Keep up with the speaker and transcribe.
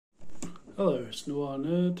Hello, it's Noir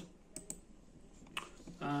Nerd,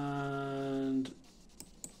 and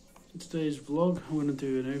in today's vlog I'm going to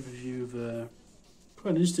do an overview of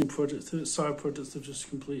quite an interesting project, side project I've just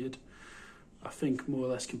completed. I think more or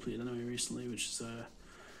less completed anyway recently, which is a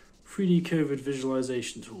 3D COVID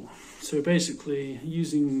visualization tool. So basically,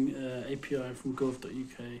 using API from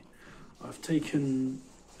gov.uk, I've taken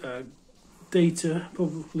data,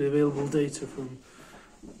 publicly available data from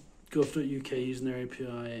gov.uk using their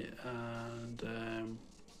API, and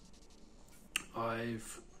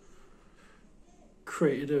I've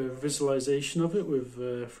created a visualization of it with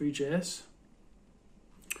threejs.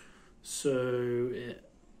 So it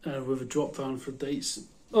with a drop down for dates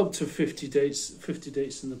up to 50 dates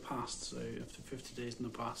in the past. So after 50 days in the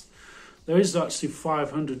past, there is actually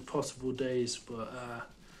 500 possible days, but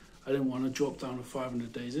I didn't want to drop down to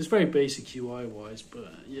 500 days. It's very basic UI wise,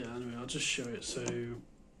 but yeah. Anyway, I'll just show it. So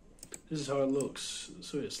this is how it looks.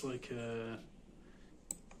 So it's like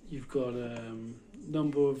you've got a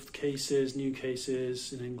number of cases, new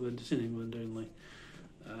cases in England. It's in England only.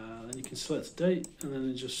 Then you can select a date, and then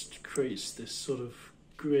it just creates this sort of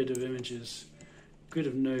grid of images, grid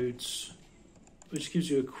of nodes, which gives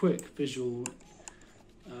you a quick visual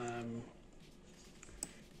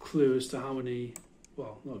clue as to how many.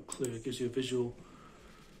 Well, not a clue. It gives you a visual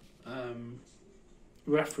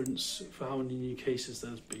reference for how many new cases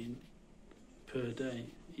there's been per day,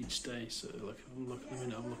 each day. So like if I'm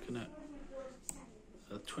looking, I'm looking at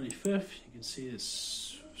the 25th, you can see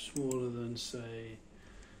it's smaller than, say,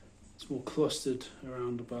 it's more clustered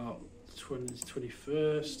around about the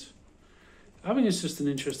 21st. I think it's just an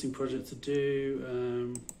interesting project to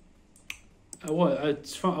do.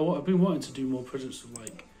 I've been wanting to do more projects with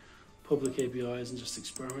like public APIs and just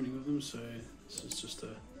experimenting with them, so this is just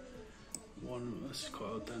this is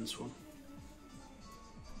quite a dense one.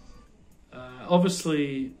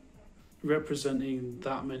 Obviously, representing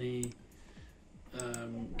that many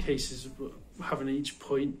cases, having each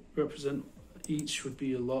point represent each would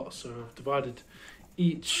be a lot, so I've divided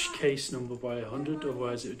each case number by 100,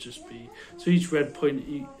 otherwise it would just be, so each red point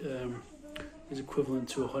is equivalent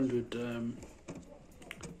to 100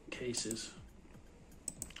 cases.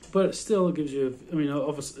 But it still gives you, I mean,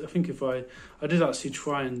 obviously, I think if I did actually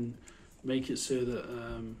try and make it so that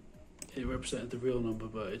it represented the real number,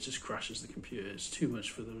 but it just crashes the computer. It's too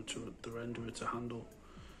much for the renderer to handle.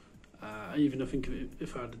 Even I think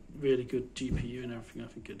if I had a really good GPU and everything, I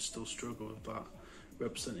think it'd still struggle with that,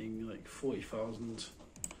 representing like 40,000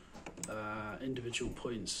 individual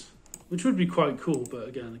points, which would be quite cool, but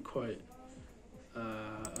again, quite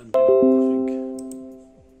undoable, I think.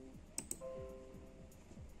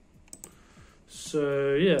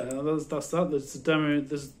 So yeah, that's that. There's the demo.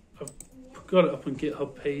 I've got it up on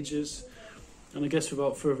GitHub pages, and I guess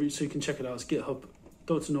without further, so you can check it out. It's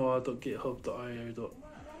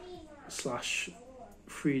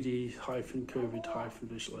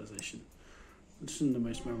github.noir.github.io/3d-covid-visualization. This isn't the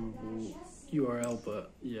most memorable URL,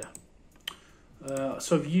 but yeah.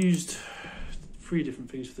 So I've used 3 different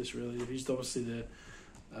things for this really. I've used obviously the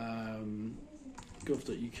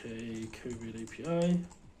gov.uk COVID API.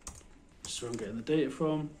 So I'm getting the data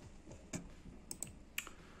from.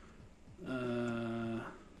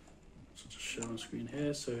 So just show on screen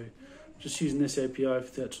here. So just using this API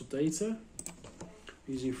for the actual data.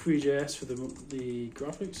 Using threejs for the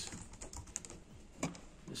graphics.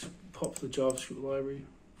 This popular JavaScript library,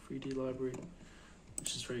 3D library,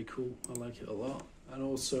 which is very cool. I like it a lot. And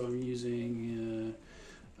also I'm using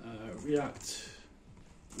React.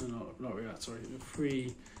 No, not React. Sorry,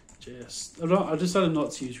 threejs. I decided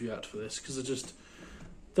not to use React for this because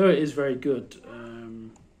though it is very good,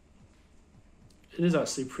 it is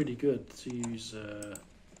actually pretty good to use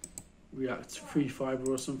React Free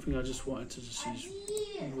Fiber or something. I just wanted to just use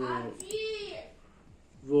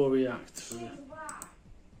raw React for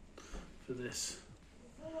this.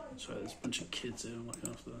 Sorry, there's a bunch of kids here. I'm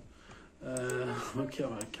looking after that. I'm at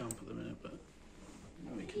camp at the minute, but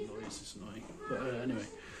making noise is annoying. But anyway.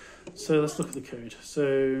 So let's look at the code.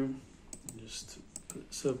 So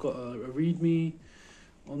I've got a README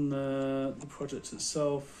on the project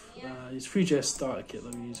itself. It's threejs-starter-kit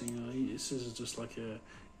that I'm using. This is just like a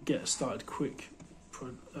get started quick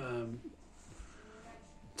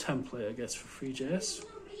template, I guess, for threejs,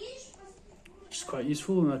 which is quite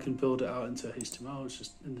useful, and I can build it out into HTML. It's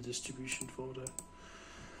just in the distribution folder.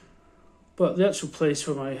 But the actual place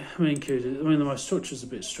for my main code, my structure is a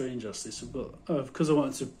bit strange actually. So I've got, because I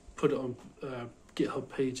wanted to put it on GitHub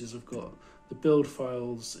pages, I've got the build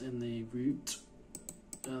files in the root,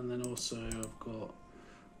 and then also I've got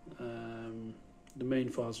the main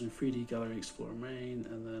files in 3D Gallery Explorer main,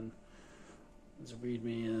 and then There's a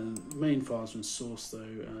readme, and main files are in source though,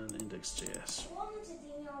 and index.js.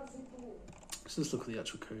 So let's look at the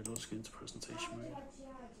actual code. I'll just go into presentation mode.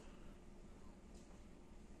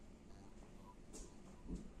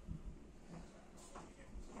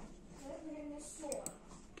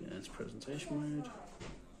 Get into presentation mode.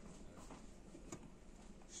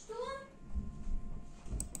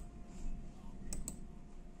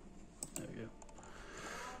 There we go.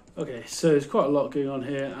 Okay, so there's quite a lot going on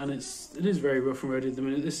here, and it is very rough and ready at the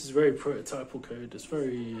minute. This is very prototypal code. It's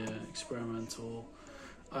very experimental.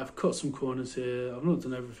 I've cut some corners here. I've not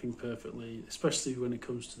done everything perfectly, especially when it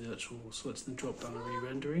comes to the actual selecting the drop down and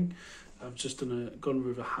re-rendering. I've just gone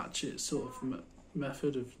with a hatchet sort of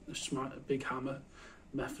method of a big hammer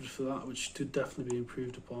method for that, which could definitely be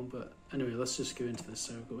improved upon. But anyway, let's just go into this.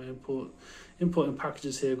 So I've got my importing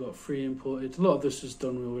packages here. I've got 3 imported. A lot of this was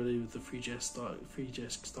done already with the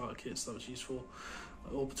threejs-starter-kit, so that was useful.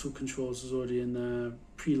 Orbital controls is already in there,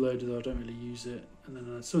 preloaded. I don't really use it, and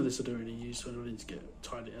then some of this I don't really use, so I need to get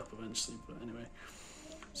tidy up eventually. But anyway,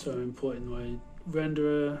 so I'm importing my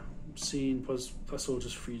renderer, scene, that's all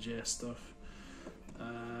just threejs stuff.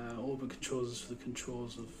 Orbit controls is for the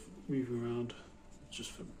controls of moving around,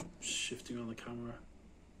 just for shifting on the camera.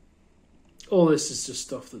 All this is just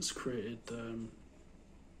stuff that's created,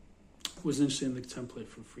 was initially in the template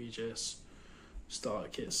from threejs starter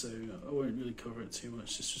kit, so I won't really cover it too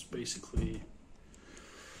much. It's just basically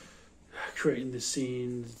creating the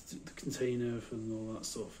scene, the container, and all that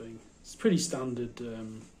sort of thing. It's pretty standard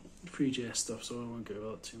threejs stuff, so I won't go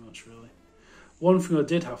over that too much really. One thing I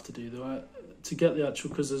did have to do though, to get the actual,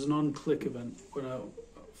 because there's an on-click event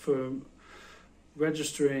for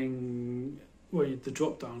registering the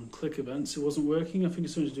drop-down click events, it wasn't working. I think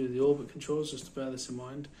it's something to do with the orbit controls, just to bear this in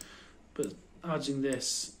mind. But adding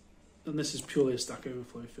this, and this is purely a Stack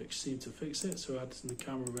Overflow fix, seemed to fix it. So I added in the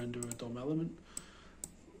camera renderer DOM element.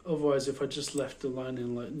 Otherwise, if I just left the line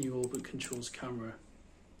in like new orbit controls camera,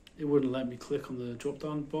 it wouldn't let me click on the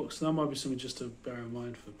drop-down box. So that might be something just to bear in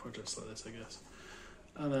mind for projects like this, I guess.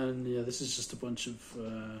 And then yeah, this is just a bunch of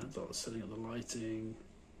setting up the lighting,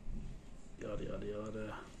 yada yada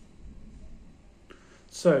yada.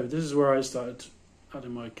 So this is where I started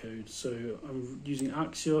adding my code. So I'm using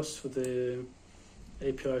Axios for the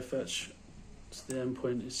API fetch to the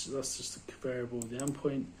endpoint. That's just a variable with the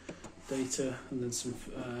endpoint data, and then some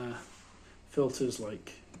filters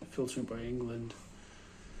like filtering by England,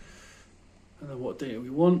 and then what data we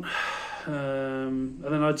want. And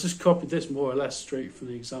then I just copied this more or less straight from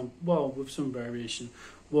the example, well, with some variation,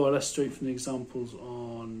 more or less straight from the examples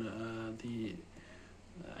on the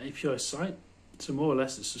API site. So more or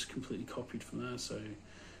less it's just completely copied from there. So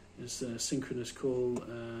it's a synchronous call,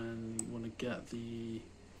 and you want to get the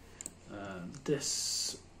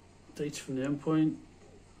this data from the endpoint.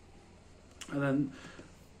 And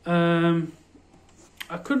then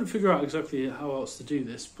I couldn't figure out exactly how else to do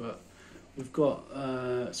this, but we've got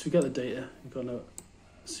so we get the data, we've got a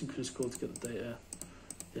synchronous call to get the data,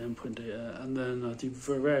 the endpoint data, and then I do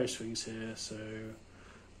various things here. So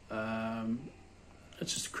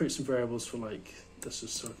let's just create some variables for like this is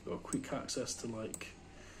so I've got quick access to like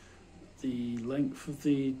the length of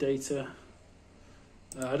the data.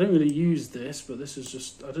 I don't really use this, but this is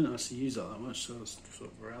just, I didn't actually use that much, so it's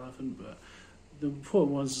sort of irrelevant. But the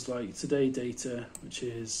important ones is like today data, which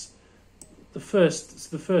is the first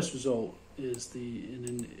result is the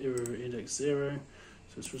in array index 0,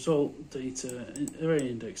 so it's result data array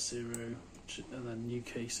index 0, and then new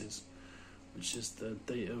cases, which is the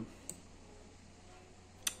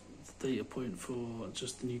data point for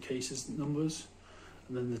just the new cases numbers,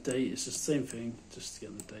 and then the date is just the same thing, just to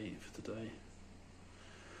get the date for today.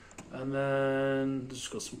 And then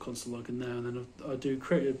just got some console log in there, and then I do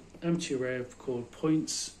create an empty array called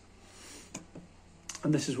points,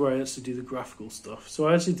 and this is where I actually do the graphical stuff. So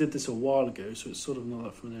I actually did this a while ago, so it's sort of not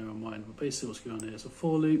that familiar on mine, but basically what's going on here is a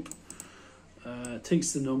for loop.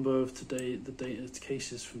 Takes the number of today, the data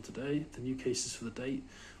cases from today, the new cases for the date,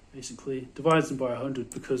 basically divides them by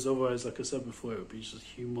 100, because otherwise, like I said before, it would be just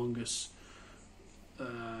a humongous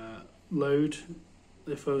load.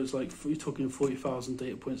 If I was like, you're talking 40,000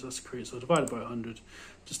 data points that's to create, so I divided by 100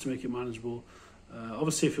 just to make it manageable.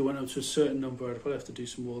 Obviously, if it went up to a certain number, I'd probably have to do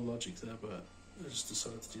some more logic there, but I just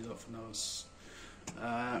decided to do that for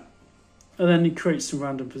now. And then you create some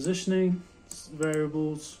random positioning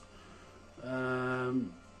variables,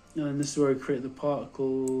 and then this is where I create the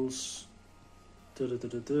particles. To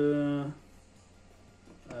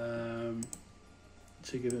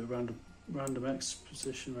give it a random X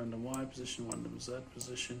position, random Y position, random Z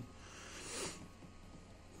position.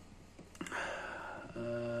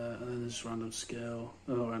 and then there's random scale,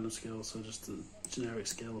 no, not random scale, so just a generic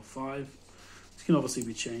scale of 5. This can obviously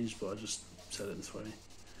be changed, but I just set it this way.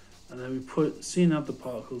 And then we put scene add the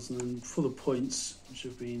particles, and then for the points which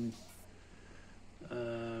have been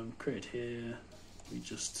created here, we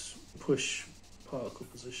just push particle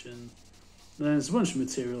position. And then there's a bunch of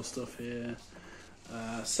material stuff here.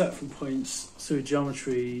 Set from points, so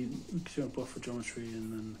geometry, buffer geometry,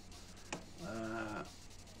 and then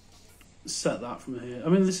set that from here. I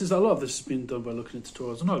mean, this is a lot of this has been done by looking at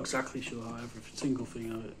tutorials. I'm not exactly sure how every single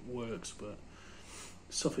thing of it works, but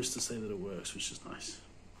suffice to say that it works, which is nice.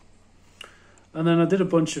 And then I did a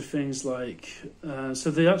bunch of things like,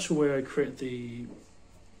 so the actual way I create the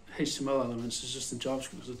HTML elements is just in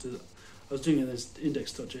JavaScript. I was doing it as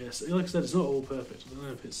index.js. Like I said, it's not all perfect. I don't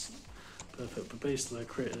know if it's perfect, but basically I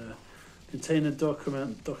create a container doc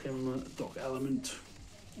element,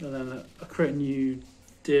 and then I create a new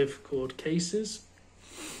div called cases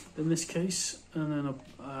in this case, and then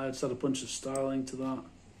I just add a bunch of styling to that.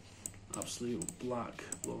 Absolute black,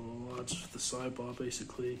 blah, blah, blah, just the sidebar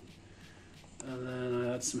basically. And then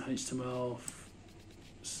I add some HTML.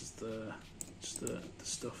 This is just the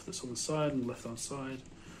stuff that's on the side and left hand side.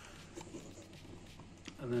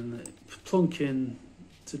 And then plunk in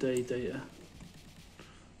today data.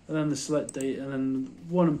 And then the select date. And then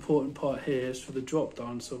one important part here is for the drop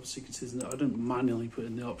down. So obviously you can see that I don't manually put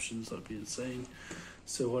in the options, that'd be insane.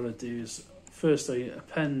 So what I do is first I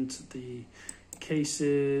append the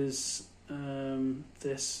cases,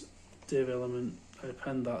 this div element, I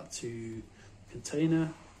append that to container,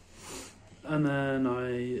 and then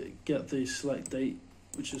I get the select date,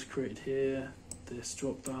 which is created here, this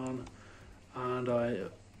drop down, and I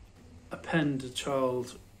append the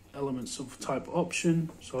child elements of type option.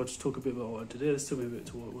 So I'll just talk a bit about what I did here. This took me a bit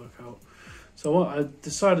to work out. So what I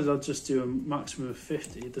decided I'd just do a maximum of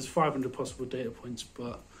 50. There's 500 possible data points,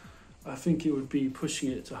 but I think it would be pushing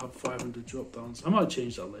it to have 500 drop downs. I might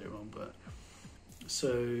change that later on, but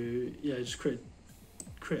so yeah, just create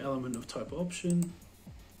element of type option.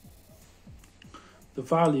 The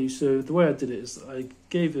value, so the way I did it is I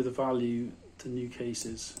gave it the value to new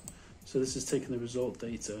cases. So this is taking the result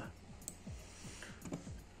data,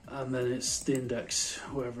 and then it's the index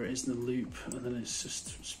wherever it is in the loop, and then it's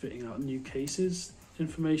just spitting out new cases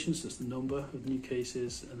information, so it's the number of new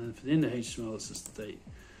cases, and then for the inner HTML it's just the date.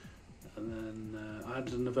 And then I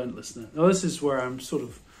added an event listener. Now this is where I'm sort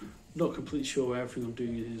of not completely sure where everything I'm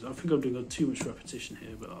doing is. I think I'm doing too much repetition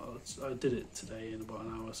here, but I did it today in about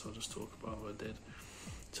an hour, so I'll just talk about what I did.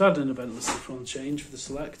 So I added an event listener from the change for the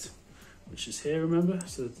select, which is here, remember?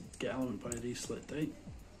 So get element by ID, select date.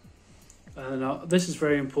 And this is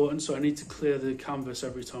very important, so I need to clear the canvas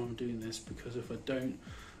every time I'm doing this, because if I don't,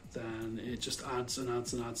 then it just adds and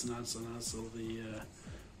adds and adds and adds and adds all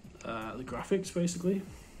the graphics basically.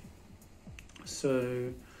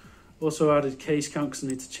 So also added case count because I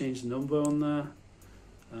need to change the number on there,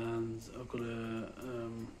 and I've got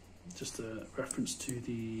just a reference to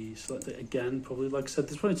the select date again. Probably, like I said,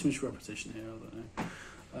 there's probably too much repetition here. I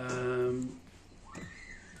don't know.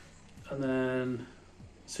 And then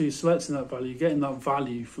so you're selecting that value, getting that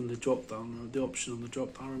value from the drop down, or the option on the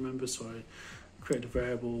drop down. Remember, so I create a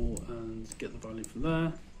variable and get the value from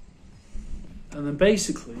there, and then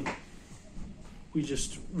basically we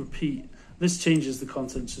just repeat. This changes the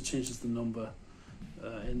content, so it changes the number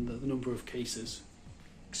in the number of cases.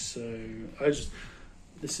 So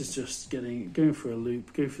this is just going for a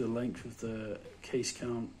loop, go for the length of the case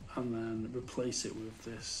count, and then replace it with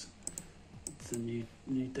the new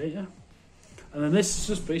data. And then this is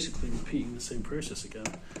just basically repeating the same process again.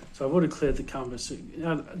 So I've already cleared the canvas.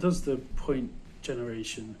 It does the point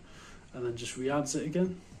generation, and then just re-adds it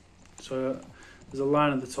again. So there's a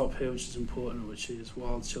line at the top here which is important, which is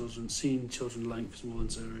while seen children length is more than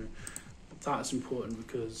 0. That's important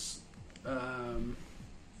because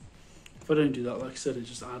if I don't do that, like I said, it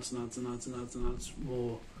just adds and adds and adds and adds and adds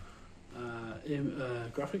more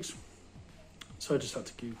graphics. So I just had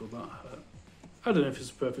to Google that. I don't know if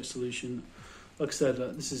it's a perfect solution. Like I said,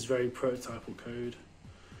 this is very prototypal code.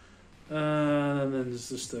 And then there's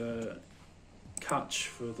just a catch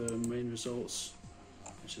for the main results,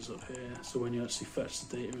 which is up here. So when you actually fetch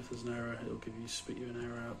the data, if there's an error, it'll spit you an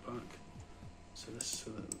error out back. So that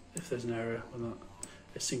if there's an error when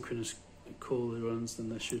that asynchronous call runs, then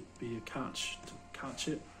there should be a catch to catch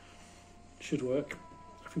it. Should work.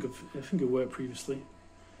 I think it worked previously.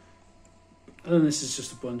 And then this is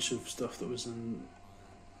just a bunch of stuff that was in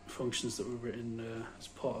functions that were written as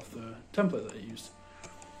part of the template that I used.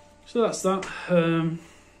 So that's that.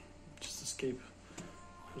 Just escape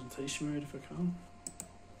presentation mode if I can.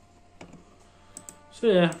 So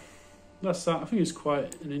yeah, that's that. I think it's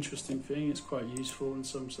quite an interesting thing. It's quite useful in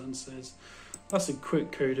some senses. That's a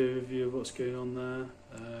quick code overview of what's going on there.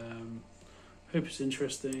 Hope it's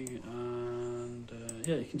interesting, and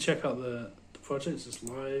yeah, you can check out the project. It's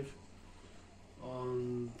live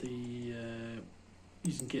on the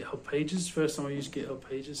using GitHub Pages. First time I used GitHub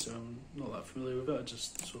Pages, so I'm not that familiar with it. I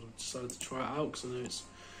just sort of decided to try it out because I know it's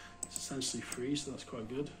essentially free, so that's quite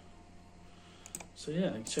good. So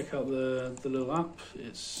yeah, check out the little app.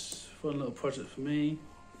 It's a fun little project for me,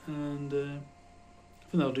 and I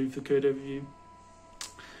think that'll do for the code overview.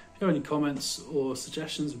 If you have any comments or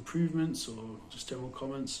suggestions, improvements, or just general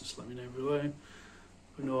comments, just let me know below.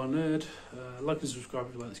 We know our nerd. Like and subscribe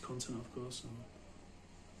if you like this content, of course. And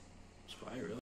that's about it, really.